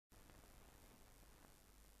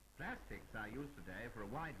Plastics are used today for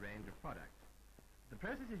a wide range of products. The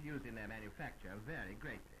processes used in their manufacture vary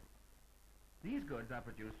greatly. These goods are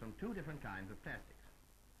produced from two different kinds of plastics.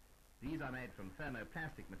 These are made from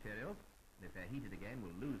thermoplastic materials, and if they're heated again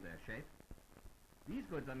will lose their shape. These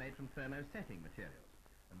goods are made from thermosetting materials,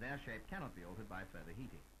 and their shape cannot be altered by further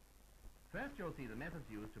heating. First you'll see the methods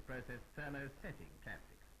used to process thermosetting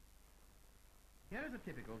plastics. Here is a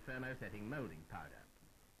typical thermosetting molding powder.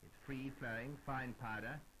 It's free-flowing, fine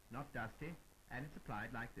powder, not dusty, and it's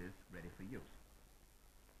applied like this, ready for use.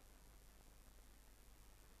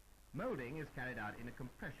 Molding is carried out in a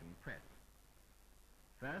compression press.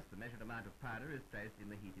 First, the measured amount of powder is placed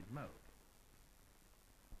in the heated mold.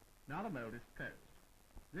 Now the mold is closed.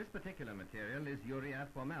 This particular material is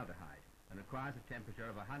urea formaldehyde and requires a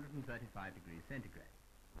temperature of 135 degrees centigrade.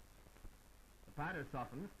 The powder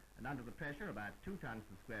softens, and under the pressure about 2 tons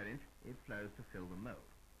per square inch, it flows to fill the mold.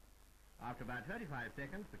 After about 35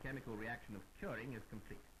 seconds, the chemical reaction of curing is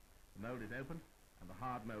complete. The mold is opened and the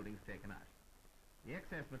hard moldings taken out. The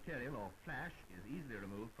excess material, or flash, is easily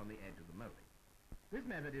removed from the edge of the molding. This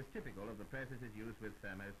method is typical of the processes used with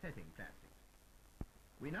thermosetting plastics.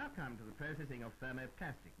 We now come to the processing of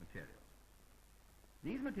thermoplastic materials.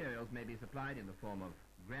 These materials may be supplied in the form of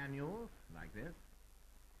granules, like this,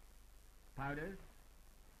 powders,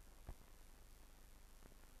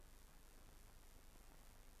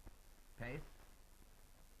 pastes,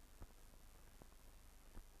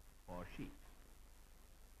 or sheets.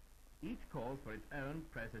 Each calls for its own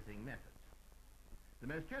processing methods.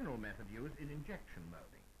 The most general method used is injection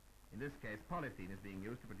molding. In this case, polythene is being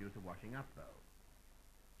used to produce a washing up bowl.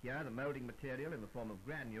 Here, the molding material in the form of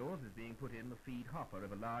granules is being put in the feed hopper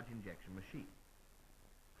of a large injection machine.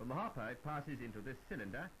 From the hopper, it passes into this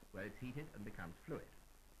cylinder, where it's heated and becomes fluid.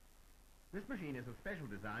 This machine is of special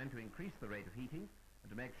design to increase the rate of heating and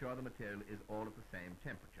to make sure the material is all at the same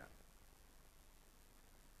temperature.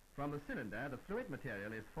 From the cylinder, the fluid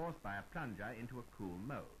material is forced by a plunger into a cool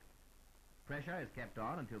mold. Pressure is kept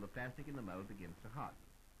on until the plastic in the mold begins to harden.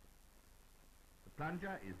 The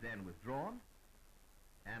plunger is then withdrawn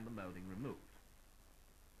and the molding removed.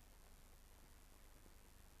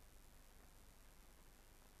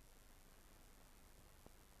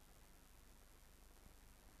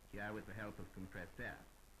 Here with the help of compressed air.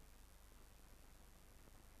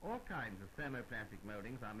 All kinds of thermoplastic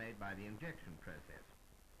moldings are made by the injection process.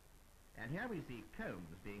 And here we see cones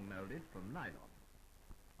being molded from nylon.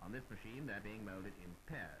 On this machine they're being molded in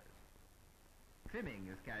pairs. Trimming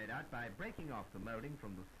is carried out by breaking off the molding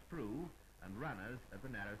from the sprue and runners at the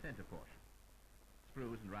narrow center portion.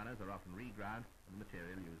 Sprues and runners are often reground and the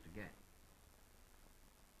material used again.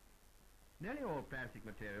 Nearly all plastic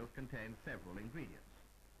materials contain several ingredients.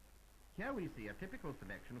 Here we see a typical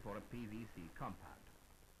selection for a PVC compound.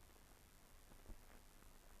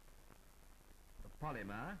 The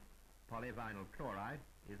polymer, polyvinyl chloride,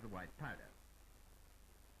 is the white powder.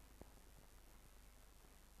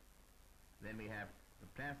 Then we have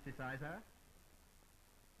the plasticizer,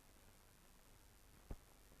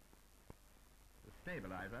 the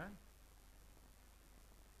stabilizer,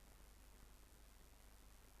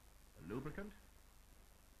 the lubricant,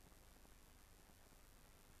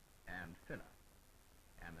 and filler,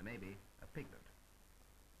 and there may be a pigment.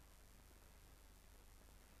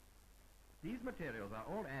 These materials are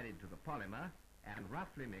all added to the polymer and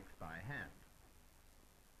roughly mixed by hand.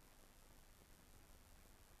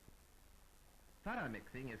 Thorough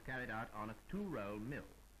mixing is carried out on a 2-roll mill.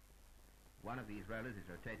 One of these rollers is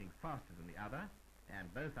rotating faster than the other,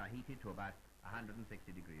 and both are heated to about 160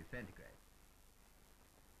 degrees centigrade.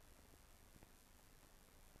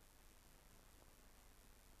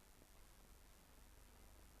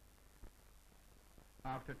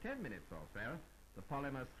 After 10 minutes or so, the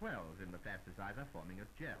polymer swells in the plasticizer, forming a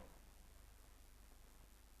gel.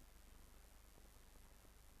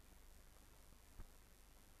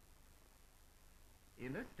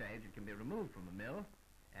 In this stage, it can be removed from the mill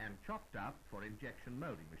and chopped up for injection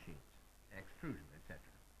molding machines, extrusion, etc.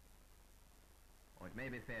 Or it may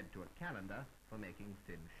be fed to a calender for making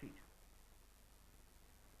thin sheet.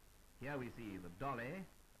 Here we see the dolly,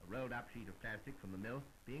 a rolled up sheet of plastic from the mill,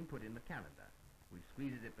 being put in the calender, which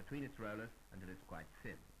squeezes it between its rollers until it's quite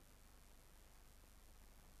thin.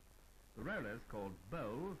 The rollers, called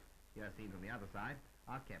bowls, here seen from the other side,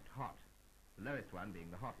 are kept hot, the lowest one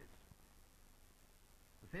being the hottest.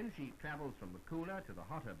 The thin sheet travels from the cooler to the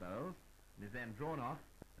hotter bowls and is then drawn off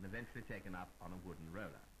and eventually taken up on a wooden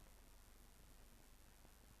roller.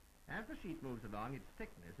 As the sheet moves along, its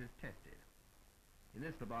thickness is tested. In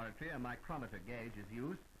this laboratory, a micrometer gauge is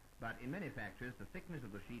used, but in many factories, the thickness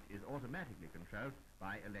of the sheet is automatically controlled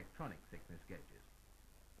by electronic thickness gauges.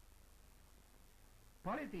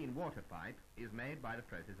 Polythene water pipe is made by the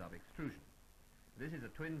process of extrusion. This is a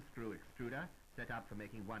twin screw extruder set up for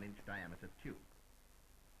making 1-inch diameter tube.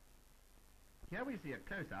 Here we see a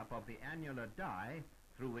close-up of the annular die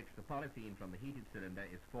through which the polythene from the heated cylinder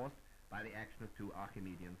is forced by the action of two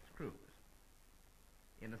Archimedean screws.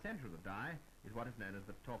 In the center of the die is what is known as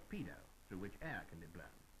the torpedo, through which air can be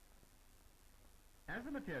blown. As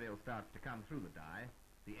the material starts to come through the die,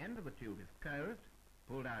 the end of the tube is closed,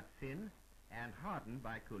 pulled out thin, and hardened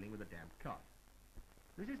by cooling with a damp cloth.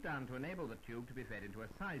 This is done to enable the tube to be fed into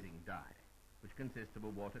a sizing die, which consists of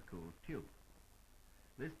a water-cooled tube.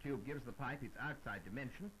 This tube gives the pipe its outside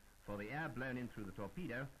dimension, for the air blown in through the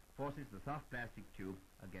torpedo forces the soft plastic tube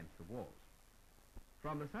against the walls.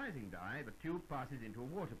 From the sizing die, the tube passes into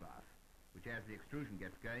a water bath, which as the extrusion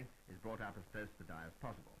gets going is brought up as close to the die as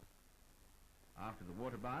possible. After the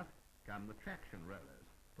water bath come the traction rollers,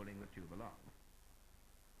 pulling the tube along.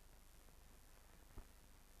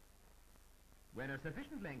 When a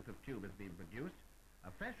sufficient length of tube has been produced,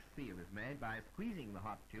 a fresh seal is made by squeezing the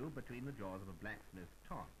hot tube between the jaws of a blacksmith's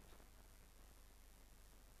tongs.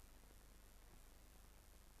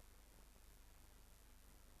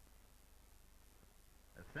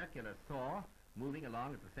 A circular saw, moving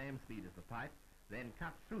along at the same speed as the pipe, then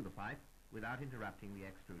cuts through the pipe without interrupting the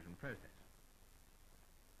extrusion process.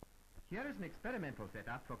 Here is an experimental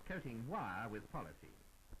setup for coating wire with polythene.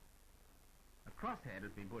 A crosshead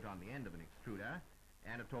has been put on the end of an extruder,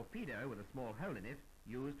 and a torpedo with a small hole in it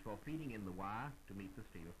used for feeding in the wire to meet the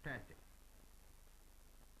stream of plastic.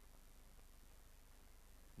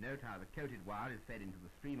 Note how the coated wire is fed into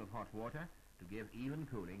the stream of hot water to give even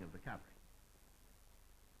cooling of the covering.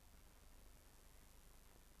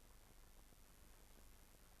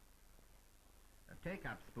 A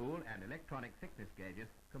take-up spool and electronic thickness gauges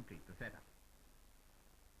complete the setup.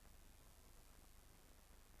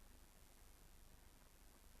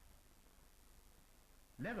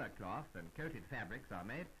 Leather cloth and coated fabrics are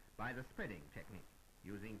made by the spreading technique,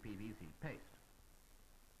 using PVC paste.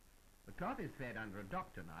 The cloth is fed under a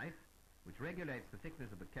doctor knife, which regulates the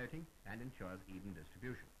thickness of the coating and ensures even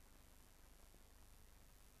distribution.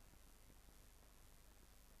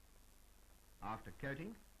 After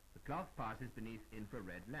coating, the cloth passes beneath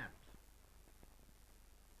infrared lamps.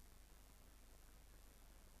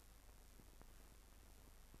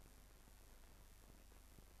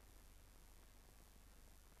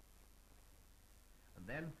 And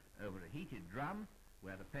then over a heated drum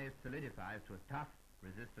where the paste solidifies to a tough,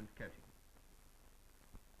 resistant coating.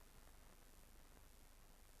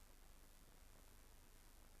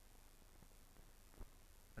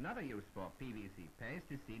 Another use for PVC paste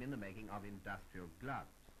is seen in the making of industrial gloves.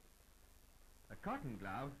 A cotton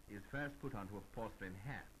glove is first put onto a porcelain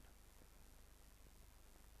hand.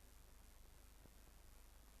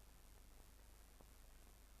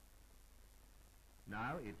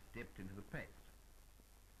 Now it's dipped into the paste.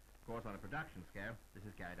 Of course, on a production scale, this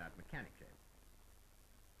is carried out mechanically.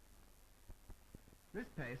 This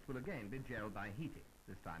paste will again be gelled by heating,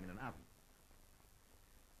 this time in an oven.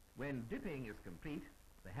 When dipping is complete,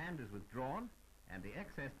 the hand is withdrawn and the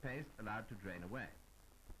excess paste allowed to drain away.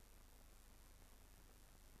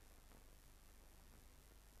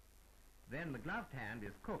 Then the gloved hand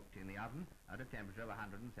is cooked in the oven at a temperature of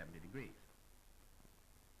 170 degrees.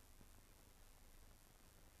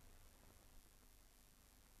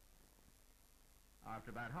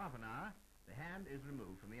 After about half an hour, the hand is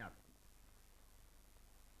removed from the oven.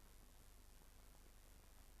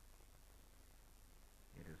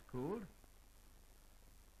 It is cooled,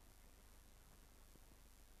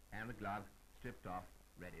 and the glove stripped off,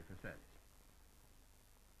 ready for service.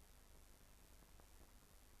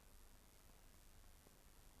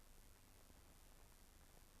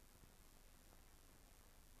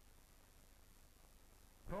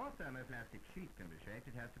 Before a thermoplastic sheet can be shaped,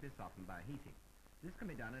 it has to be softened by heating. This can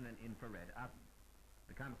be done in an infrared oven.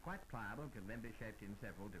 It becomes quite pliable and can then be shaped in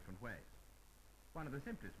several different ways. One of the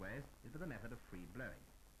simplest ways is with the method of free blowing.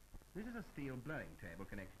 This is a steel blowing table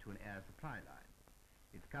connected to an air supply line.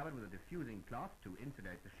 It's covered with a diffusing cloth to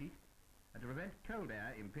insulate the sheet and to prevent cold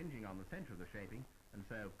air impinging on the center of the shaping and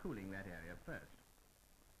so cooling that area first.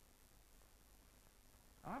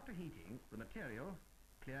 After heating, the material,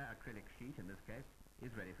 clear acrylic sheet in this case,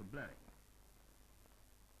 is ready for blowing.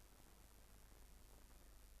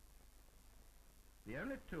 The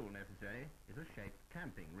only tool necessary is a shaped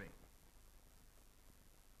clamping ring.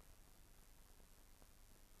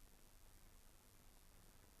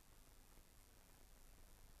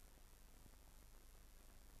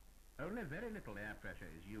 Only very little air pressure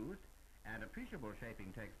is used, and appreciable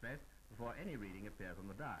shaping takes place before any reading appears on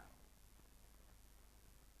the dial.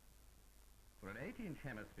 For an 8-inch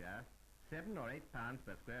hemisphere, 7 or 8 pounds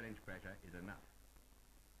per square inch pressure is enough.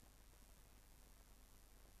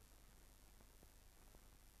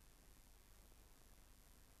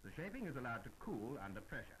 The shaping is allowed to cool under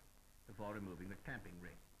pressure before removing the clamping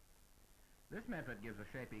ring. This method gives a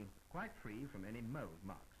shaping quite free from any mold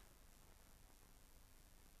marks.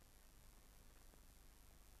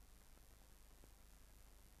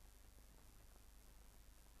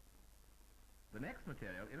 The next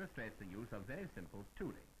material illustrates the use of very simple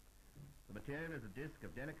tooling. The material is a disc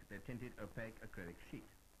of delicately tinted opaque acrylic sheet.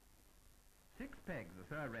 6 pegs are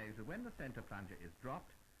so arranged that when the center plunger is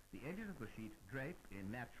dropped, the edges of the sheet drape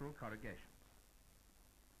in natural corrugations.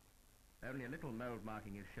 Only a little mold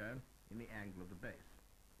marking is shown in the angle of the base.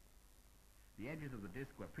 The edges of the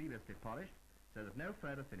disc were previously polished so that no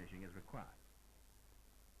further finishing is required.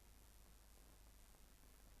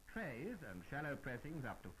 Trays and shallow pressings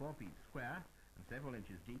up to 4 feet square and several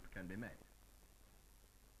inches deep can be made.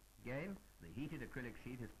 Again, the heated acrylic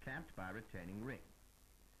sheet is clamped by a retaining ring.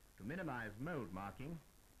 To minimize mold marking,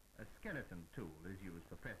 a skeleton tool is used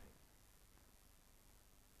for pressing.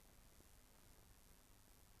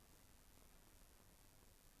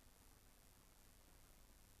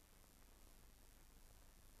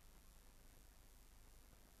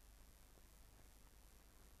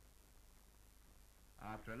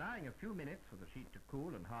 After allowing a few minutes for the sheet to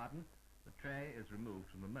cool and harden, the tray is removed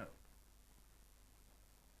from the mold.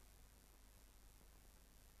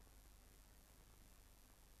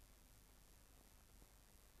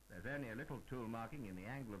 There's only a little tool marking in the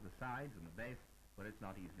angle of the sides and the base where it's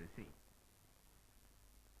not easily seen.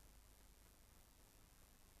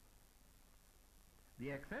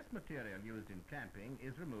 The excess material used in clamping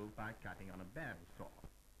is removed by cutting on a bandsaw.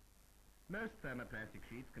 Most thermoplastic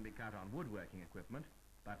sheets can be cut on woodworking equipment,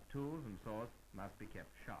 but tools and saws must be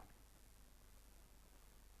kept sharp.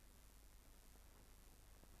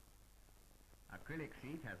 Acrylic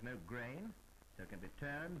sheet has no grain, so can be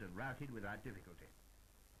turned and routed without difficulty.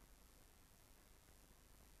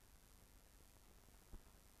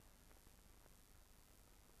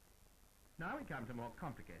 Now we come to more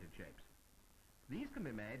complicated shapes. These can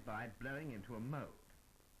be made by blowing into a mold.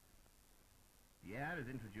 The air is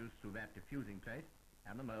introduced through that diffusing plate,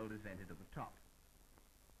 and the mold is vented at the top.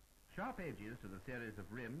 Sharp edges to the series of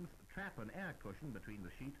rims trap an air cushion between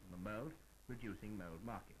the sheet and the mold, reducing mold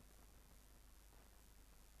marking.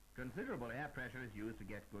 Considerable air pressure is used to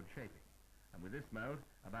get good shaping, and with this mold,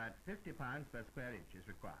 about 50 pounds per square inch is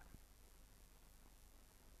required.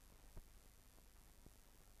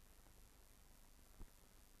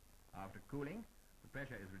 After cooling, the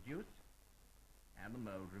pressure is reduced and the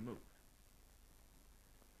mold removed.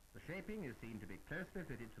 The shaping is seen to be closely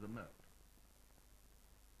fitted to the mold.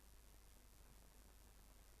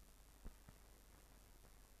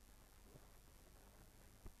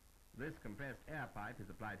 This compressed air pipe is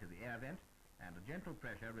applied to the air vent, and a gentle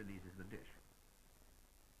pressure releases the dish.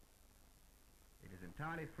 It is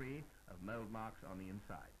entirely free of mold marks on the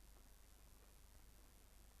inside.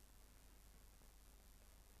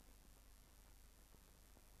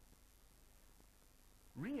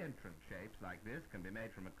 Re-entrant shapes like this can be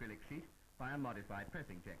made from acrylic sheet by a modified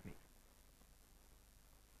pressing technique.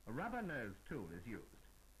 A rubber nose tool is used,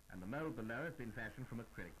 and the mold below has been fashioned from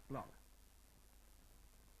acrylic block.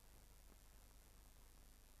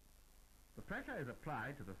 The pressure is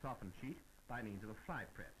applied to the softened sheet by means of a fly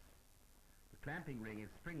press. The clamping ring is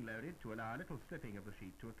spring-loaded to allow a little slipping of the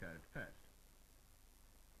sheet to occur at first.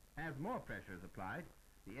 As more pressure is applied,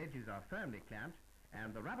 the edges are firmly clamped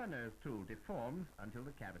and the rubber nose tool deforms until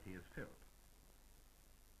the cavity is filled.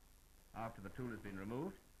 After the tool has been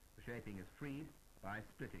removed, the shaping is freed by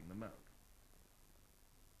splitting the mold.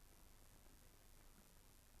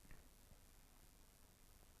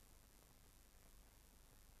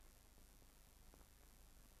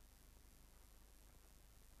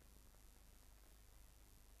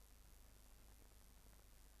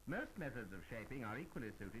 Most methods of shaping are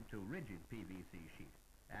equally suited to rigid PVC sheet,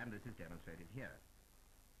 and this is demonstrated here.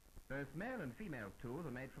 Both male and female tools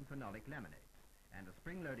are made from phenolic laminates, and a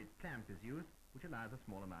spring-loaded clamp is used, which allows a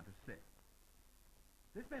small amount of slip.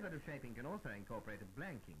 This method of shaping can also incorporate a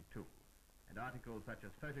blanking tool, and articles such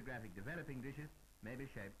as photographic developing dishes may be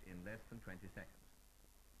shaped in less than 20 seconds.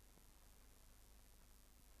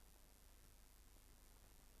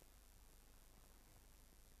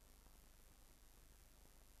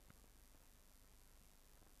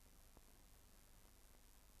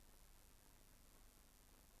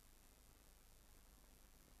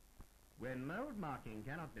 When mold marking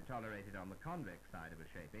cannot be tolerated on the convex side of a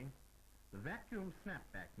shaping, the vacuum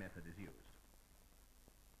snapback method is used.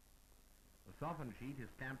 The softened sheet is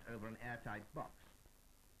clamped over an airtight box.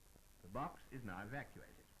 The box is now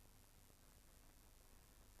evacuated.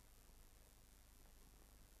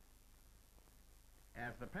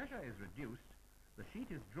 As the pressure is reduced, the sheet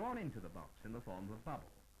is drawn into the box in the form of a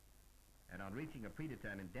bubble, and on reaching a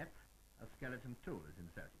predetermined depth, a skeleton tool is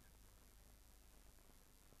inserted.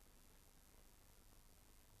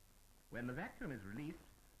 When the vacuum is released,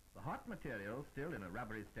 the hot material, still in a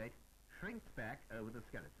rubbery state, shrinks back over the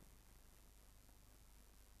skeleton.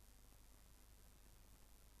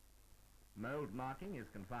 Mold marking is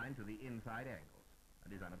confined to the inside angles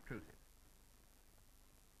and is unobtrusive.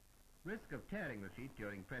 Risk of tearing the sheet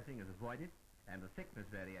during pressing is avoided, and the thickness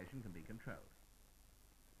variation can be controlled.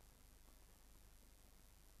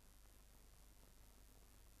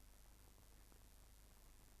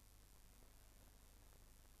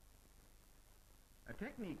 A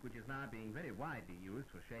technique which is now being very widely used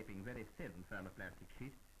for shaping very thin thermoplastic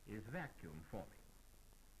sheet is vacuum forming.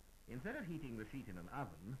 Instead of heating the sheet in an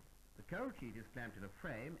oven, the cold sheet is clamped in a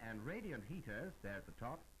frame, and radiant heaters, there at the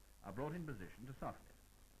top, are brought in position to soften it.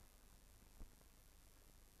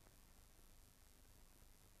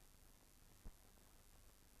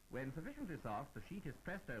 When sufficiently soft, the sheet is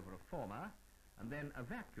pressed over a former, and then a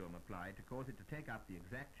vacuum applied to cause it to take up the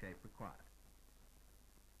exact shape required.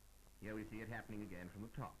 Here we see it happening again from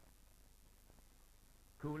the top.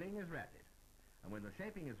 Cooling is rapid, and when the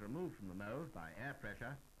shaping is removed from the mold by air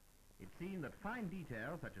pressure, it's seen that fine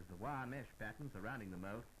detail, such as the wire mesh pattern surrounding the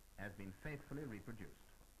mold, has been faithfully reproduced.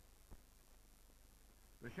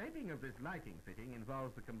 The shaping of this lighting fitting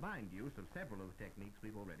involves the combined use of several of the techniques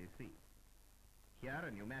we've already seen. Here, a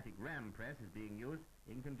pneumatic ram press is being used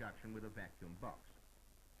in conjunction with a vacuum box.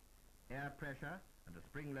 Air pressure and a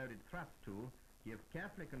spring-loaded thrust tool give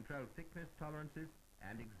carefully controlled thickness tolerances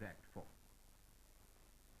and exact form.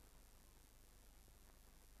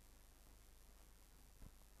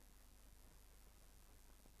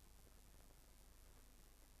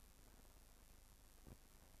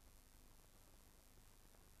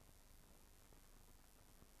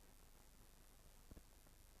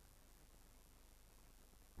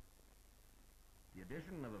 The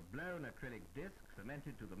addition of a blown acrylic disc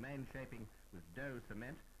cemented to the main shaping with dough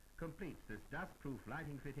cement completes this dust-proof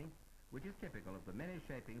lighting fitting, which is typical of the many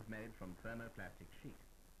shapings made from thermoplastic sheet.